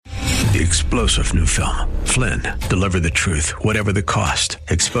the explosive new film, Flynn, deliver the truth, whatever the cost,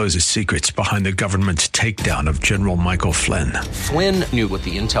 exposes secrets behind the government's takedown of General Michael Flynn. Flynn knew what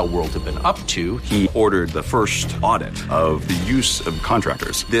the intel world had been up to. He ordered the first audit of the use of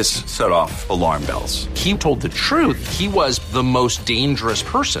contractors. This set off alarm bells. He told the truth. He was the most dangerous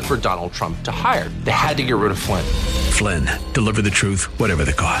person for Donald Trump to hire. They had to get rid of Flynn. Flynn, deliver the truth, whatever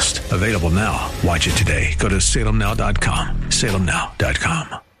the cost. Available now. Watch it today. Go to salemnow.com.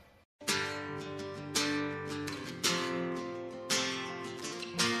 salemnow.com.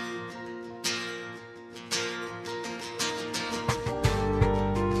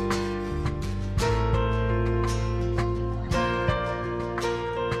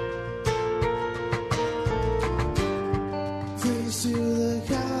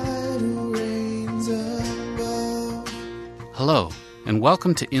 Hello, and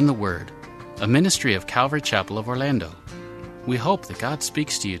welcome to In the Word, a ministry of Calvary Chapel of Orlando. We hope that God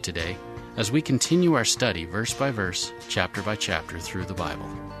speaks to you today as we continue our study verse by verse, chapter by chapter through the Bible,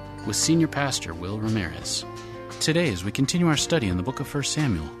 with Senior Pastor Will Ramirez. Today, as we continue our study in the book of 1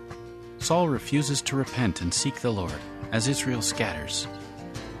 Samuel, Saul refuses to repent and seek the Lord as Israel scatters.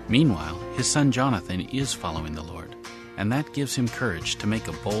 Meanwhile, his son Jonathan is following the Lord, and that gives him courage to make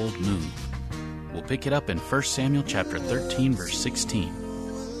a bold move. We'll pick it up in 1 Samuel chapter 13, verse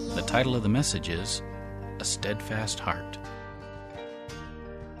 16. The title of the message is, A Steadfast Heart.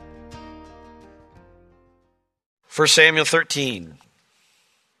 1 Samuel 13.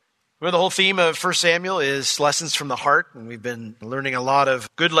 Well, the whole theme of 1 Samuel is lessons from the heart, and we've been learning a lot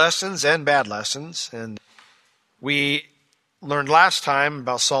of good lessons and bad lessons. And we learned last time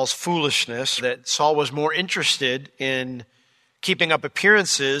about Saul's foolishness, that Saul was more interested in keeping up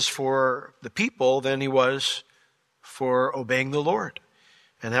appearances for the people than he was for obeying the Lord.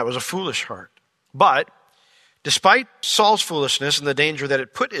 And that was a foolish heart. But despite Saul's foolishness and the danger that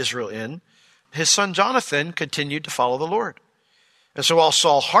it put Israel in, his son Jonathan continued to follow the Lord. And so while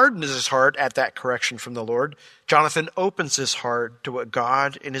Saul hardens his heart at that correction from the Lord, Jonathan opens his heart to what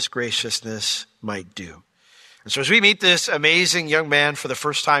God in his graciousness might do. And so as we meet this amazing young man for the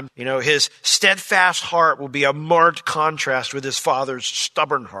first time, his steadfast heart will be a marked contrast with his father's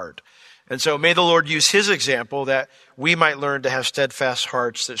stubborn heart. And so may the Lord use his example that we might learn to have steadfast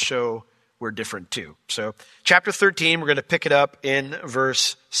hearts that show we're different too. So chapter 13, we're going to pick it up in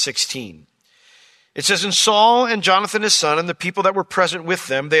verse 16. It says, And Saul and Jonathan his son and the people that were present with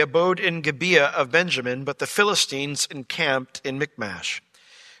them, they abode in Gibeah of Benjamin, but the Philistines encamped in Michmash.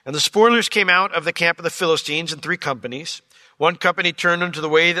 And the spoilers came out of the camp of the Philistines in 3 companies. One company turned unto the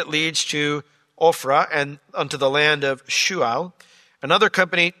way that leads to Ophrah and unto the land of Shual. Another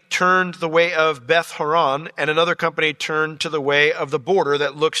company turned the way of Beth Horon, and another company turned to the way of the border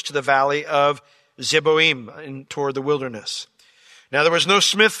that looks to the valley of Zeboim toward the wilderness. Now there was no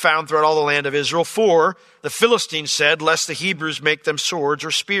smith found throughout all the land of Israel, for the Philistines said, lest the Hebrews make them swords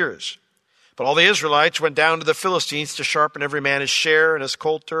or spears. But all the Israelites went down to the Philistines to sharpen every man his share and his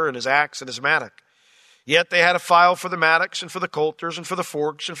coulter and his axe and his mattock. Yet they had a file for the mattocks and for the coulters and for the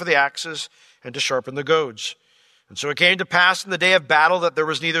forks and for the axes and to sharpen the goads. And so it came to pass in the day of battle that there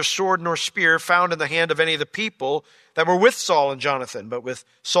was neither sword nor spear found in the hand of any of the people that were with Saul and Jonathan, but with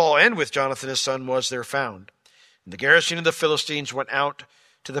Saul and with Jonathan his son was there found. And the garrison of the Philistines went out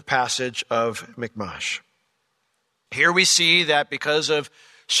to the passage of Michmash. Here we see that because of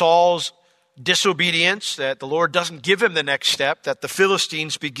Saul's disobedience, that the Lord doesn't give him the next step, that the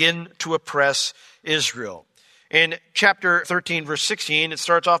Philistines begin to oppress Israel. In chapter 13, verse 16, it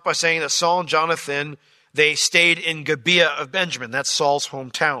starts off by saying that Saul and Jonathan, they stayed in Gibeah of Benjamin. That's Saul's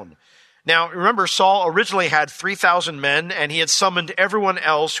hometown. Now, remember, Saul originally had 3,000 men, and he had summoned everyone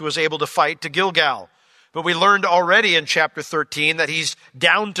else who was able to fight to Gilgal. But we learned already in chapter 13 that he's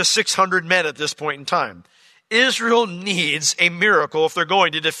down to 600 men at this point in time. Israel needs a miracle if they're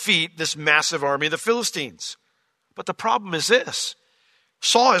going to defeat this massive army of the Philistines. But the problem is this.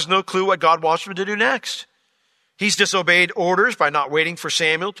 Saul has no clue what God wants him to do next. He's disobeyed orders by not waiting for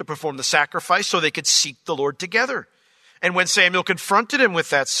Samuel to perform the sacrifice so they could seek the Lord together. And when Samuel confronted him with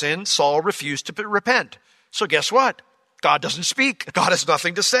that sin, Saul refused to repent. So guess what? God doesn't speak. God has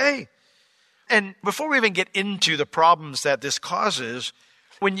nothing to say. And before we even get into the problems that this causes,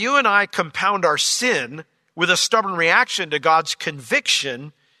 when you and I compound our sin with a stubborn reaction to God's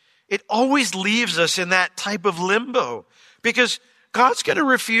conviction, it always leaves us in that type of limbo because God's going to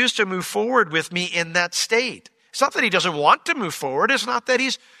refuse to move forward with me in that state. It's not that he doesn't want to move forward. It's not that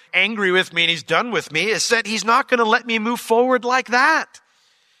he's angry with me and he's done with me. It's that he's not going to let me move forward like that.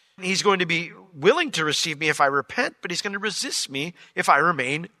 He's going to be willing to receive me if I repent, but he's going to resist me if I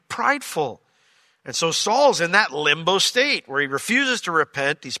remain prideful. And so Saul's in that limbo state where he refuses to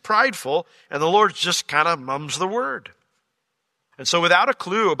repent, he's prideful, and the Lord just kind of mums the word. And so without a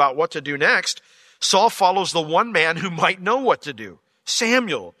clue about what to do next, Saul follows the one man who might know what to do,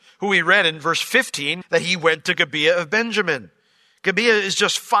 Samuel, who we read in verse 15 that he went to Gibeah of Benjamin. Gibeah is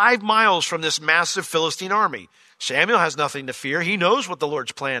just 5 miles from this massive Philistine army. Samuel has nothing to fear. He knows what the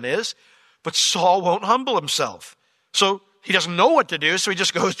Lord's plan is, but Saul won't humble himself. So he doesn't know what to do, so he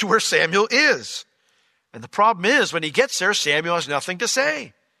just goes to where Samuel is. And the problem is, when he gets there, Samuel has nothing to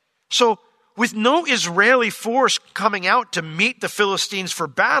say. So with no Israeli force coming out to meet the Philistines for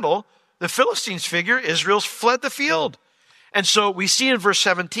battle, the Philistines figure Israel's fled the field. And so we see in verse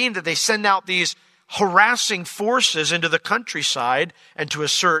 17 that they send out these harassing forces into the countryside and to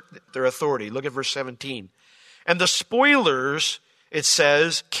assert their authority. Look at verse 17. And the spoilers, it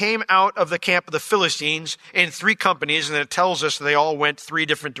says, came out of the camp of the Philistines in 3 companies, and it tells us they all went 3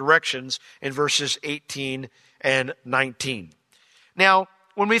 different directions in verses 18 and 19. Now,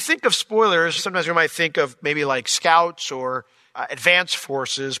 when we think of spoilers, sometimes we might think of maybe like scouts or advance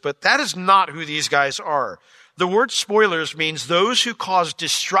forces, but that is not who these guys are. The word spoilers means those who cause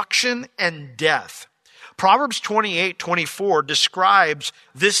destruction and death. Proverbs 28:24 describes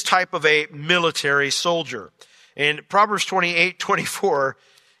this type of a military soldier. In Proverbs 28:24,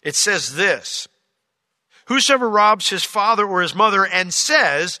 it says this: whosoever robs his father or his mother and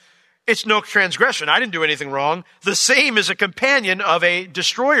says, it's no transgression, I didn't do anything wrong, the same is a companion of a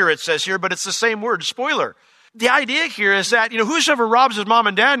destroyer, it says here, but it's the same word, spoiler. The idea here is that, whosoever robs his mom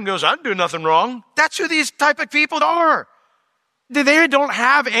and dad and goes, I didn't do nothing wrong, that's who these type of people are. They don't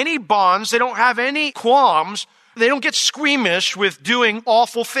have any bonds, they don't have any qualms, they don't get squeamish with doing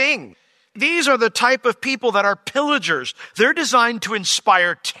awful things. These are the type of people that are pillagers. They're designed to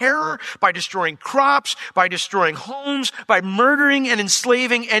inspire terror by destroying crops, by destroying homes, by murdering and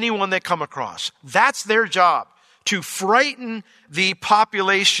enslaving anyone they come across. That's their job, to frighten the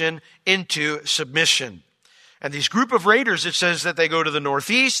population into submission. And these group of raiders, it says that they go to the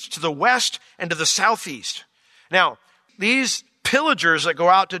northeast, to the west, and to the southeast. Now, these pillagers that go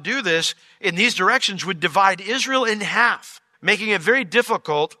out to do this in these directions would divide Israel in half, making it very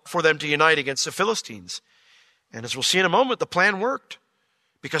difficult for them to unite against the Philistines. And as we'll see in a moment, the plan worked.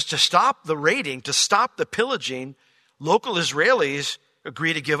 Because to stop the raiding, to stop the pillaging, local Israelis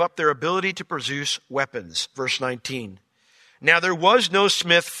agree to give up their ability to produce weapons. Verse 19. Now there was no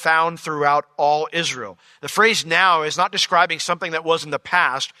smith found throughout all Israel. The phrase now is not describing something that was in the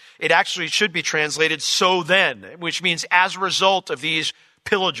past. It actually should be translated so then, which means as a result of these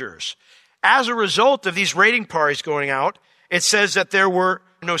pillagers. As a result of these raiding parties going out, it says that there were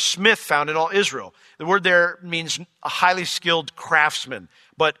no smith found in all Israel. The word there means a highly skilled craftsman,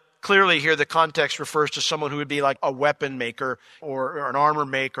 but clearly here the context refers to someone who would be like a weapon maker or an armor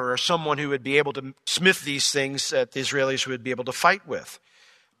maker or someone who would be able to smith these things that the Israelis would be able to fight with.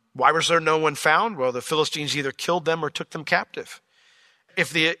 Why was there no one found? Well, the Philistines either killed them or took them captive. If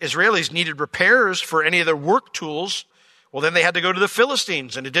the Israelis needed repairs for any of their work tools, well, then they had to go to the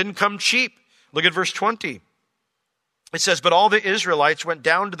Philistines, and it didn't come cheap. Look at verse 20. It says, but all the Israelites went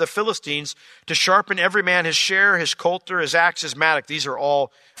down to the Philistines to sharpen every man his share, his coulter, his axe, his mattock. These are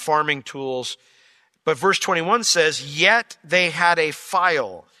all farming tools. But verse 21 says, yet they had a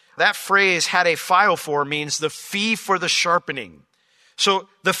file. That phrase, had a file for, means the fee for the sharpening. So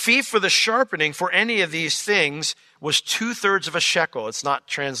the fee for the sharpening for any of these things was 2/3 of a shekel. It's not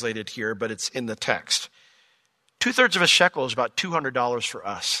translated here, but it's in the text. 2/3 of a shekel is about $200 for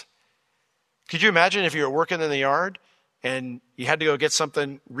us. Could you imagine if you were working in the yard and you had to go get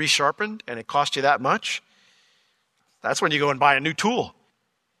something resharpened and it cost you that much? That's when you go and buy a new tool.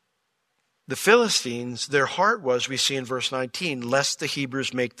 The Philistines, their heart was, we see in verse 19, lest the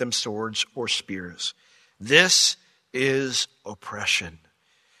Hebrews make them swords or spears. This is oppression.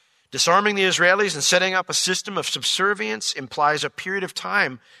 Disarming the Israelis and setting up a system of subservience implies a period of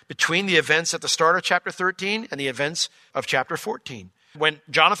time between the events at the start of chapter 13 and the events of chapter 14. When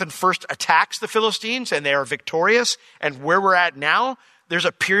Jonathan first attacks the Philistines and they are victorious, and where we're at now, there's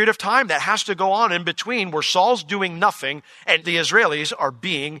a period of time that has to go on in between where Saul's doing nothing and the Israelis are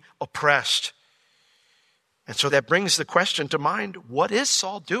being oppressed. And so that brings the question to mind, what is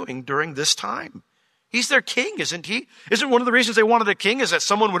Saul doing during this time? He's their king, isn't he? Isn't one of the reasons they wanted a king is that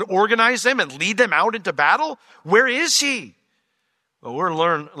someone would organize them and lead them out into battle? Where is he? Well, we'll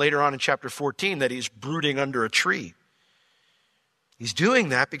learn later on in chapter 14 that he's brooding under a tree. He's doing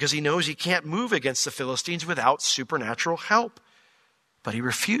that because he knows he can't move against the Philistines without supernatural help. But he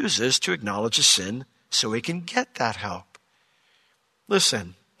refuses to acknowledge his sin so he can get that help.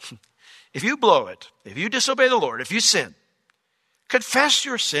 Listen, if you blow it, if you disobey the Lord, if you sin, confess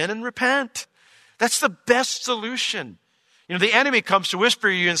your sin and repent. That's the best solution. The enemy comes to whisper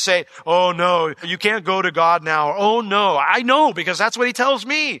to you and say, oh no, you can't go to God now. Or, oh no, I know because that's what he tells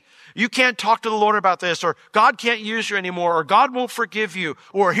me. You can't talk to the Lord about this, or God can't use you anymore, or God won't forgive you,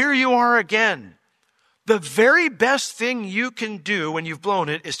 or here you are again. The very best thing you can do when you've blown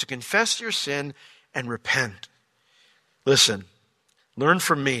it is to confess your sin and repent. Listen, learn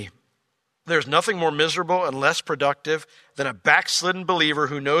from me. There's nothing more miserable and less productive than a backslidden believer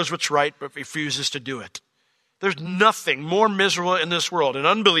who knows what's right but refuses to do it. There's nothing more miserable in this world. An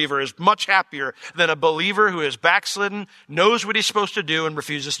unbeliever is much happier than a believer who is backslidden, knows what he's supposed to do, and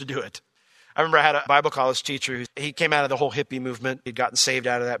refuses to do it. I remember I had a Bible college teacher. He came out of the whole hippie movement. He'd gotten saved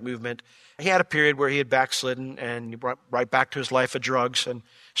out of that movement. He had a period where he had backslidden and he brought right back to his life of drugs. And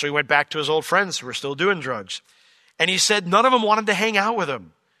so he went back to his old friends who were still doing drugs. And he said none of them wanted to hang out with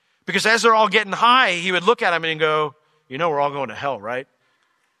him. Because as they're all getting high, he would look at them and go, we're all going to hell, right?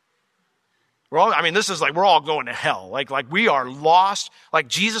 This is like we're all going to hell. Like we are lost. Like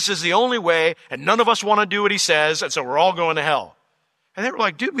Jesus is the only way, and none of us want to do what he says, and so we're all going to hell. And they were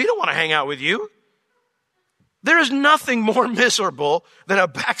like, dude, we don't want to hang out with you. There is nothing more miserable than a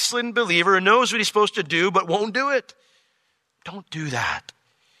backslidden believer who knows what he's supposed to do but won't do it. Don't do that.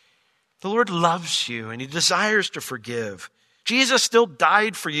 The Lord loves you, and he desires to forgive. Jesus still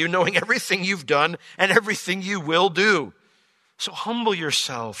died for you, knowing everything you've done and everything you will do. So humble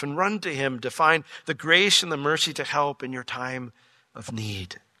yourself and run to him to find the grace and the mercy to help in your time of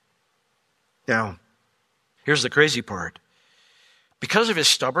need. Now, here's the crazy part. Because of his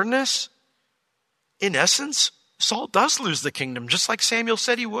stubbornness, in essence, Saul does lose the kingdom, just like Samuel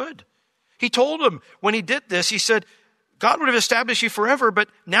said he would. He told him when he did this, he said, God would have established you forever, but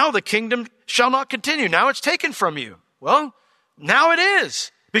now the kingdom shall not continue. Now it's taken from you. Well, now it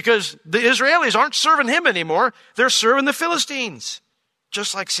is. Because the Israelis aren't serving him anymore. They're serving the Philistines.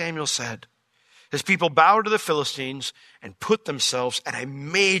 Just like Samuel said. His people bowed to the Philistines and put themselves at a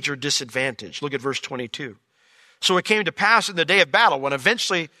major disadvantage. Look at verse 22. So it came to pass in the day of battle, when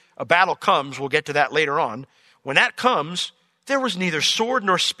eventually a battle comes, we'll get to that later on. When that comes, there was neither sword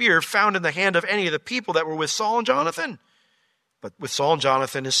nor spear found in the hand of any of the people that were with Saul and Jonathan. But with Saul and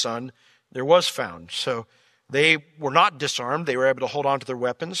Jonathan, his son, there was found. So they were not disarmed. They were able to hold on to their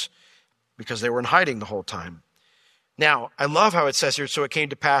weapons because they were in hiding the whole time. Now, I love how it says here, so it came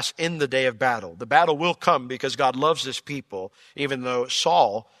to pass in the day of battle. The battle will come because God loves his people, even though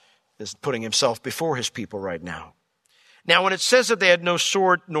Saul is putting himself before his people right now. Now, when it says that they had no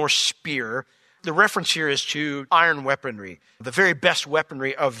sword nor spear, the reference here is to iron weaponry, the very best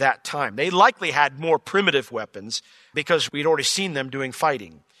weaponry of that time. They likely had more primitive weapons because we'd already seen them doing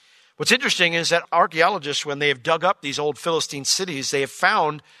fighting. What's interesting is that archaeologists, when they have dug up these old Philistine cities, they have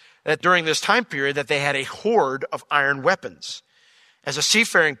found that during this time period that they had a hoard of iron weapons. As a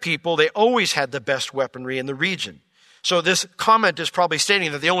seafaring people, they always had the best weaponry in the region. So this comment is probably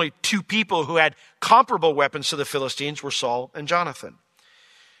stating that the only two people who had comparable weapons to the Philistines were Saul and Jonathan.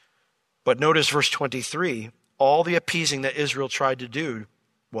 But notice verse 23, all the appeasing that Israel tried to do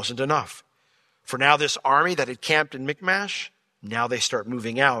wasn't enough. For now this army that had camped in Michmash, now they start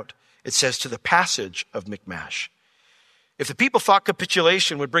moving out. It says to the passage of Michmash. If the people thought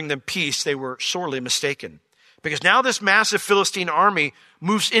capitulation would bring them peace, they were sorely mistaken. Because now this massive Philistine army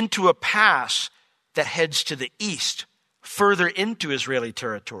moves into a pass that heads to the east, further into Israeli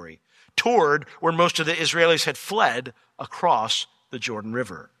territory, toward where most of the Israelis had fled across the Jordan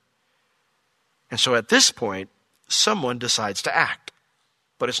River. And so at this point, someone decides to act.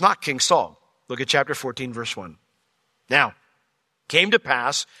 But it's not King Saul. Look at chapter 14, verse 1. Now, came to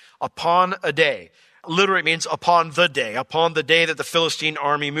pass upon a day. Literally means upon the day that the Philistine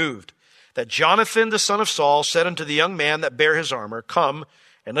army moved, that Jonathan the son of Saul said unto the young man that bare his armor, Come,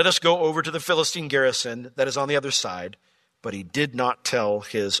 and let us go over to the Philistine garrison that is on the other side. But he did not tell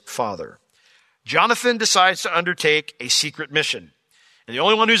his father. Jonathan decides to undertake a secret mission. And the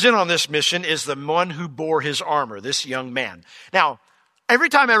only one who's in on this mission is the one who bore his armor, this young man. Now, every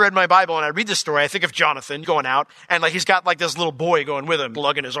time I read my Bible and I read this story, I think of Jonathan going out and he's got this little boy going with him,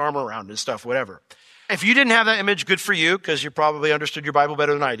 lugging his armor around and stuff, whatever. If you didn't have that image, good for you, because you probably understood your Bible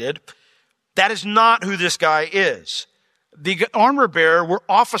better than I did. That is not who this guy is. The armor bearer were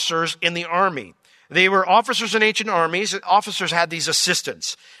officers in the army. They were officers in ancient armies. Officers had these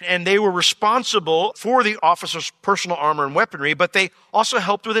assistants, and they were responsible for the officers' personal armor and weaponry, but they also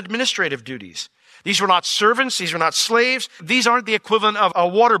helped with administrative duties. These were not servants. These were not slaves. These aren't the equivalent of a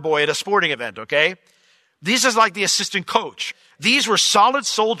water boy at a sporting event, okay? These is like the assistant coach. These were solid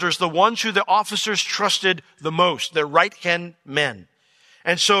soldiers, the ones who the officers trusted the most, their right-hand men.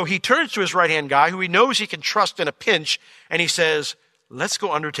 And so he turns to his right-hand guy, who he knows he can trust in a pinch, and he says, let's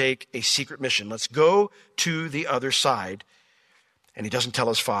go undertake a secret mission. Let's go to the other side. And he doesn't tell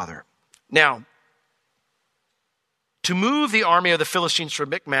his father. Now, to move the army of the Philistines from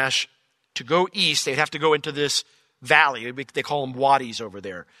Michmash to go east, they'd have to go into this valley. They call them wadis over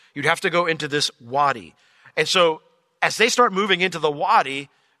there. You'd have to go into this wadi. And so as they start moving into the wadi,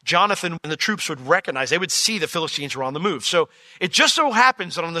 Jonathan and the troops would recognize, they would see the Philistines were on the move. So it just so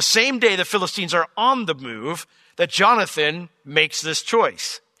happens that on the same day the Philistines are on the move, that Jonathan makes this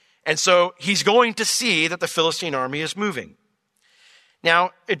choice. And so he's going to see that the Philistine army is moving.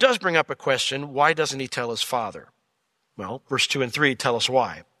 Now, it does bring up a question, why doesn't he tell his father? Well, verse 2 and 3 tell us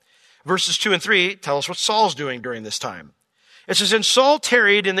why. Verses 2 and 3 tell us what Saul's doing during this time. It says, and Saul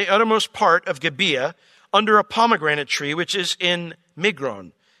tarried in the uttermost part of Gibeah under a pomegranate tree, which is in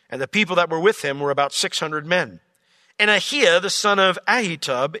Migron. And the people that were with him were about 600 men. And Ahiah, the son of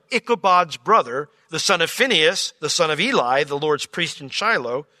Ahitub, Ichabod's brother, the son of Phinehas, the son of Eli, the Lord's priest in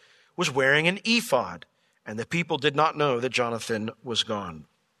Shiloh, was wearing an ephod. And the people did not know that Jonathan was gone.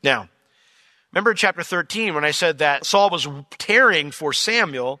 Now, remember in chapter 13 when I said that Saul was tarrying for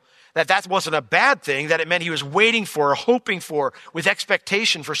Samuel, that wasn't a bad thing, that it meant he was waiting for, or hoping for, with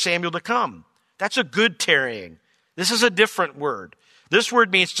expectation for Samuel to come. That's a good tarrying. This is a different word. This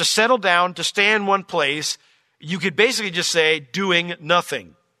word means to settle down, to stay in one place. You could basically just say doing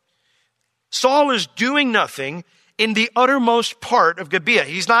nothing. Saul is doing nothing in the uttermost part of Gibeah.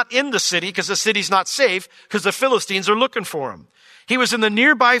 He's not in the city because the city's not safe because the Philistines are looking for him. He was in the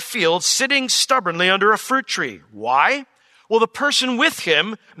nearby field sitting stubbornly under a fruit tree. Why? Well, the person with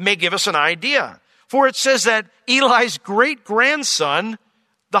him may give us an idea. For it says that Eli's great-grandson,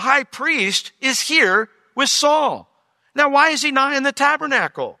 the high priest, is here with Saul. Now, why is he not in the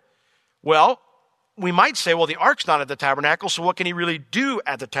tabernacle? Well, we might say, well, the ark's not at the tabernacle, so what can he really do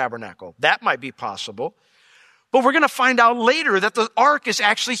at the tabernacle? That might be possible. But we're going to find out later that the ark is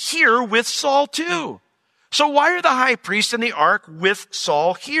actually here with Saul too. So why are the high priest and the ark with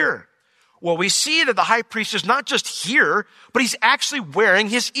Saul here? Well, we see that the high priest is not just here, but he's actually wearing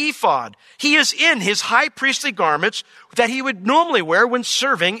his ephod. He is in his high priestly garments that he would normally wear when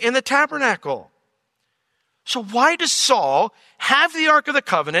serving in the tabernacle. So why does Saul have the Ark of the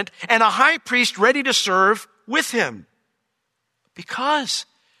Covenant and a high priest ready to serve with him? Because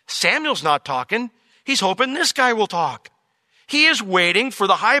Samuel's not talking. He's hoping this guy will talk. He is waiting for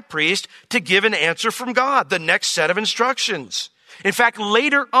the high priest to give an answer from God, the next set of instructions. In fact,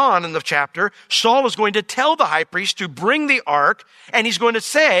 later on in the chapter, Saul is going to tell the high priest to bring the ark, and he's going to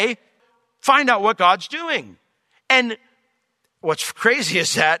say, find out what God's doing. And what's crazy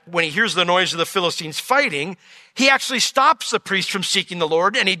is that when he hears the noise of the Philistines fighting, he actually stops the priest from seeking the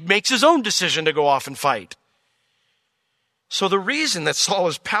Lord, and he makes his own decision to go off and fight. So the reason that Saul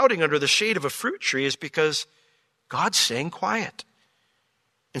is pouting under the shade of a fruit tree is because God's staying quiet.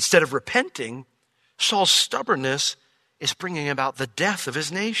 Instead of repenting, Saul's stubbornness is bringing about the death of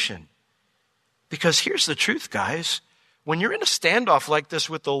his nation. Because here's the truth, guys. When you're in a standoff like this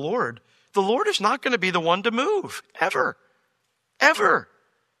with the Lord is not going to be the one to move, ever. Ever.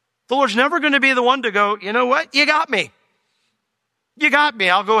 The Lord's never going to be the one to go, you know what? You got me. You got me.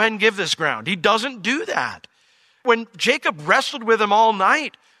 I'll go ahead and give this ground. He doesn't do that. When Jacob wrestled with him all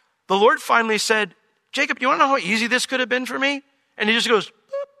night, the Lord finally said, Jacob, you want to know how easy this could have been for me? And he just goes, boop,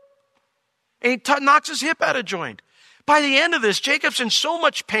 and he knocks his hip out of joint. By the end of this, Jacob's in so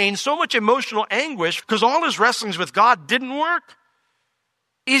much pain, so much emotional anguish, because all his wrestlings with God didn't work.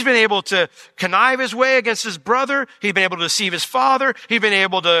 He's been able to connive his way against his brother. He'd been able to deceive his father. He'd been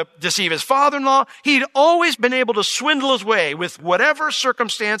able to deceive his father-in-law. He'd always been able to swindle his way with whatever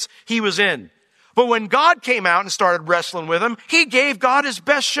circumstance he was in. But when God came out and started wrestling with him, he gave God his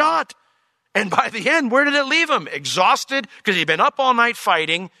best shot. And by the end, where did it leave him? Exhausted because he'd been up all night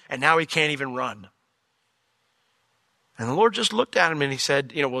fighting, and now he can't even run. And the Lord just looked at him and he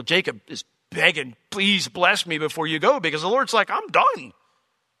said, well, Jacob is begging, please bless me before you go, because the Lord's like, I'm done.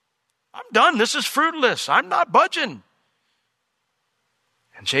 I'm done. This is fruitless. I'm not budging.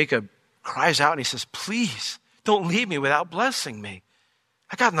 And Jacob cries out and he says, please don't leave me without blessing me.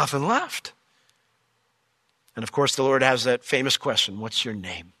 I got nothing left. And of course, the Lord has that famous question, what's your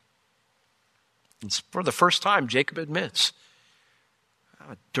name? And for the first time, Jacob admits,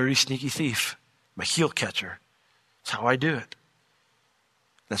 I'm a dirty, sneaky thief. I'm a heel catcher. That's how I do it.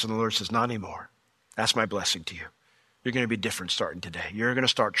 That's when the Lord says, not anymore. That's my blessing to you. You're going to be different starting today. You're going to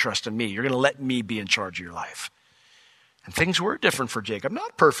start trusting me. You're going to let me be in charge of your life. And things were different for Jacob.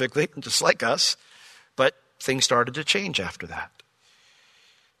 Not perfectly, just like us, but things started to change after that.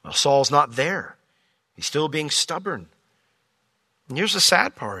 Well, Saul's not there. He's still being stubborn. And here's the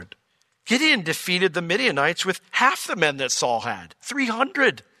sad part. Gideon defeated the Midianites with half the men that Saul had,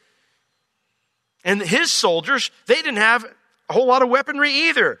 300. And his soldiers, they didn't have a whole lot of weaponry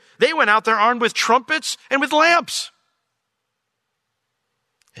either. They went out there armed with trumpets and with lamps.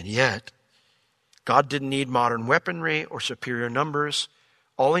 And yet, God didn't need modern weaponry or superior numbers.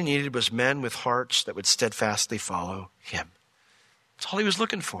 All he needed was men with hearts that would steadfastly follow him. That's all he was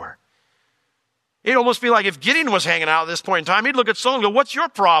looking for. It'd almost be like if Gideon was hanging out at this point in time, he'd look at Saul and go, what's your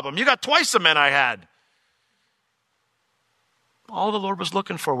problem? You got twice the men I had. All the Lord was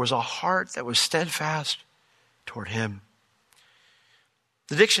looking for was a heart that was steadfast toward him.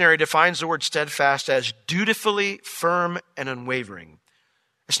 The dictionary defines the word steadfast as dutifully firm and unwavering.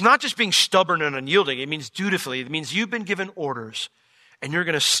 It's not just being stubborn and unyielding. It means dutifully. It means you've been given orders and you're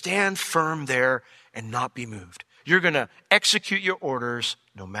going to stand firm there and not be moved. You're going to execute your orders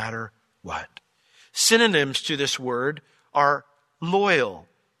no matter what. Synonyms to this word are loyal,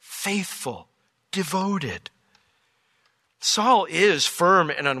 faithful, devoted. Saul is firm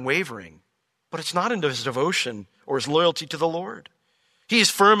and unwavering, but it's not in his devotion or his loyalty to the Lord. He is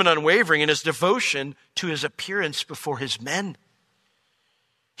firm and unwavering in his devotion to his appearance before his men.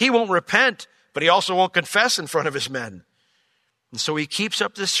 He won't repent, but he also won't confess in front of his men. And so he keeps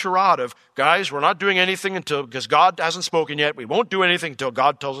up this charade of, guys, we're not doing anything because God hasn't spoken yet. We won't do anything until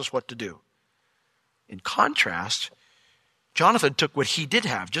God tells us what to do. In contrast, Jonathan took what he did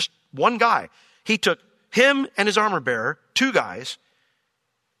have, just one guy. He took him and his armor bearer, 2 guys,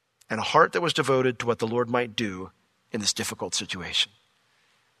 and a heart that was devoted to what the Lord might do in this difficult situation.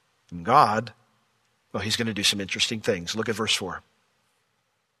 And God, well, he's going to do some interesting things. Look at verse 4.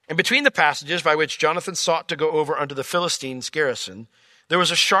 And between the passages by which Jonathan sought to go over unto the Philistines' garrison, there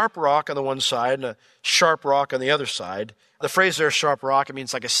was a sharp rock on the one side and a sharp rock on the other side. The phrase there, sharp rock, it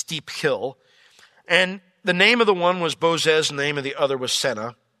means like a steep hill. And the name of the one was Bozez, and the name of the other was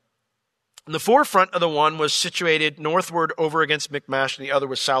Seneh. And the forefront of the one was situated northward over against Michmash, and the other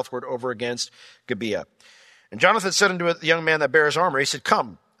was southward over against Gibeah. And Jonathan said unto the young man that bare his armor, he said,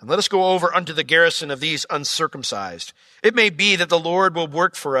 come, and let us go over unto the garrison of these uncircumcised. It may be that the Lord will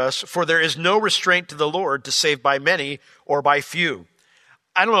work for us, for there is no restraint to the Lord to save by many or by few.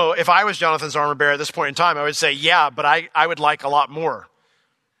 I don't know, if I was Jonathan's armor bearer at this point in time, I would say, yeah, but I would like a lot more.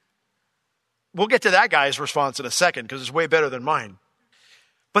 We'll get to that guy's response in a second because it's way better than mine.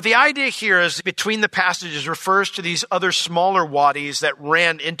 But the idea here is between the passages refers to these other smaller wadis that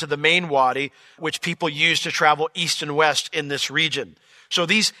ran into the main wadi, which people used to travel east and west in this region. So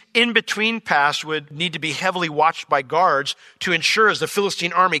these in-between paths would need to be heavily watched by guards to ensure as the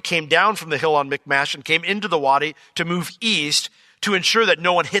Philistine army came down from the hill on Michmash and came into the wadi to move east to ensure that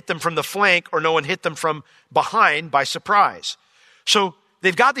no one hit them from the flank or no one hit them from behind by surprise. So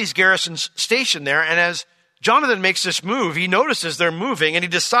they've got these garrisons stationed there, and as Jonathan makes this move, he notices they're moving, and he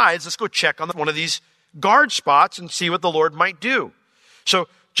decides, let's go check on one of these guard spots and see what the Lord might do. So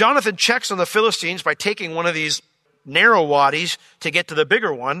Jonathan checks on the Philistines by taking one of these narrow wadis to get to the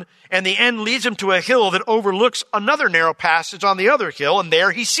bigger one, and the end leads him to a hill that overlooks another narrow passage on the other hill, and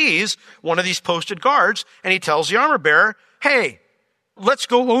there he sees one of these posted guards, and he tells the armor bearer, hey, let's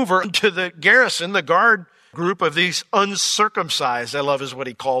go over to the garrison, the guard group of these uncircumcised, I love is what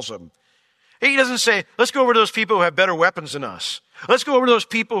he calls them. He doesn't say, let's go over to those people who have better weapons than us. Let's go over to those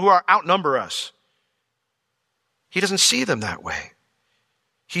people who outnumber us. He doesn't see them that way.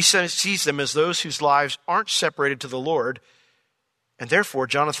 He sees them as those whose lives aren't separated to the Lord, and therefore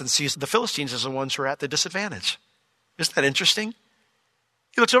Jonathan sees the Philistines as the ones who are at the disadvantage. Isn't that interesting?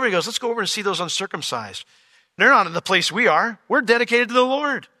 He looks over and he goes, let's go over and see those uncircumcised. They're not in the place we are. We're dedicated to the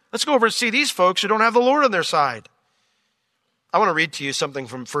Lord. Let's go over and see these folks who don't have the Lord on their side. I want to read to you something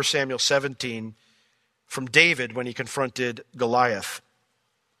from 1 Samuel 17 from David when he confronted Goliath.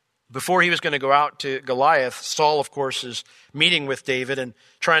 Before he was going to go out to Goliath, Saul, of course, is meeting with David and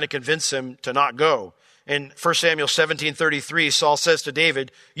trying to convince him to not go. In 1 Samuel 17:33, Saul says to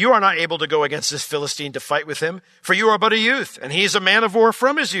David, you are not able to go against this Philistine to fight with him, for you are but a youth, and he is a man of war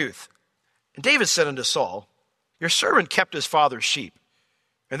from his youth. And David said unto Saul, your servant kept his father's sheep.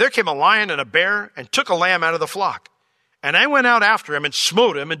 And there came a lion and a bear and took a lamb out of the flock. And I went out after him and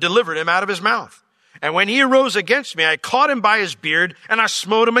smote him and delivered him out of his mouth. And when he arose against me, I caught him by his beard and I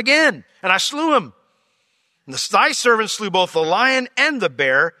smote him again and I slew him. And thy servant slew both the lion and the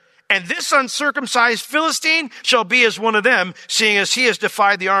bear. And this uncircumcised Philistine shall be as one of them, seeing as he has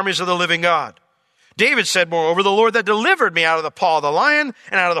defied the armies of the living God. David said, moreover, the Lord that delivered me out of the paw of the lion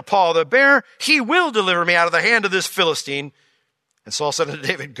and out of the paw of the bear, he will deliver me out of the hand of this Philistine. And Saul said unto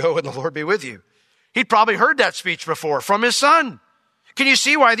David, go and the Lord be with you. He'd probably heard that speech before from his son. Can you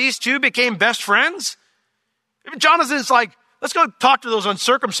see why these two became best friends? Jonathan's like, let's go talk to those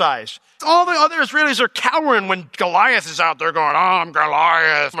uncircumcised. All the other Israelis are cowering when Goliath is out there going, I'm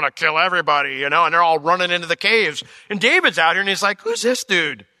Goliath, I'm going to kill everybody, and they're all running into the caves. And David's out here, and he's like, who's this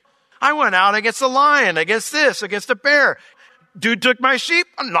dude? I went out against the lion, against this, against the bear. Dude took my sheep,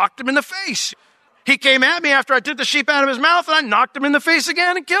 I knocked him in the face. He came at me after I took the sheep out of his mouth, and I knocked him in the face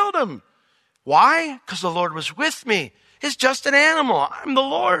again and killed him. Why? Because the Lord was with me. It's just an animal. I'm the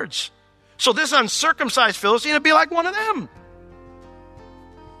Lord's. So this uncircumcised Philistine would be like one of them.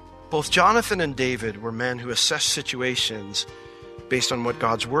 Both Jonathan and David were men who assessed situations based on what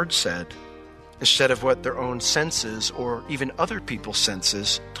God's word said, instead of what their own senses or even other people's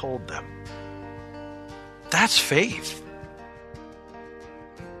senses told them. That's faith.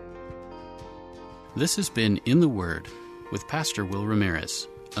 This has been In the Word with Pastor Will Ramirez,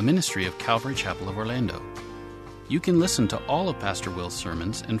 a ministry of Calvary Chapel of Orlando. You can listen to all of Pastor Will's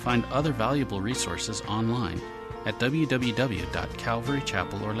sermons and find other valuable resources online at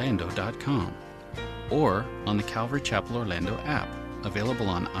www.calvarychapelorlando.com or on the Calvary Chapel Orlando app, available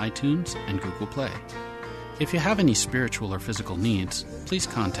on iTunes and Google Play. If you have any spiritual or physical needs, please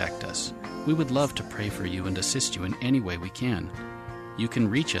contact us. We would love to pray for you and assist you in any way we can. You can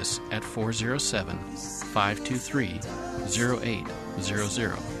reach us at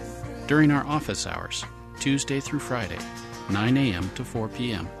 407-523-0800 during our office hours, Tuesday through Friday, 9 a.m. to 4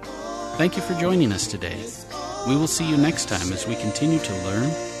 p.m. Thank you for joining us today. We will see you next time as we continue to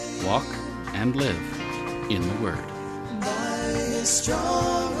learn, walk, and live in the Word.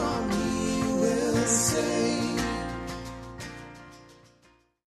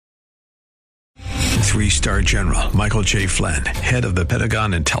 Three-star General Michael J. Flynn, head of the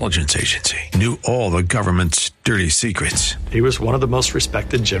Pentagon Intelligence Agency, knew all the government's dirty secrets. He was one of the most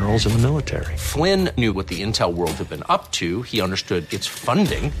respected generals in the military. Flynn knew what the intel world had been up to. He understood its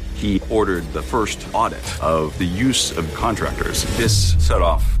funding. He ordered the first audit of the use of contractors. This set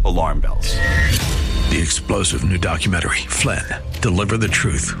off alarm bells. The explosive new documentary, Flynn, Deliver the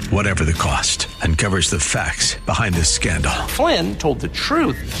Truth, Whatever the Cost, uncovers the facts behind this scandal. Flynn told the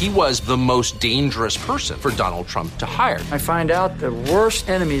truth. He was the most dangerous person for Donald Trump to hire. I find out the worst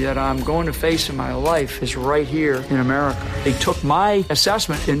enemy that I'm going to face in my life is right here in America. They took my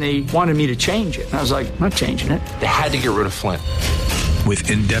assessment and they wanted me to change it. And I was like, I'm not changing it. They had to get rid of Flynn.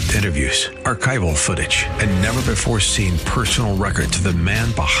 With in-depth interviews, archival footage, and never-before-seen personal records of the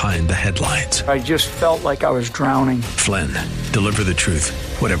man behind the headlines. I just felt like I was drowning. Flynn, Deliver the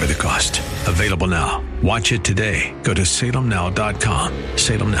Truth, Whatever the Cost. Available now. Watch it today. Go to salemnow.com.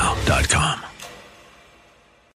 salemnow.com.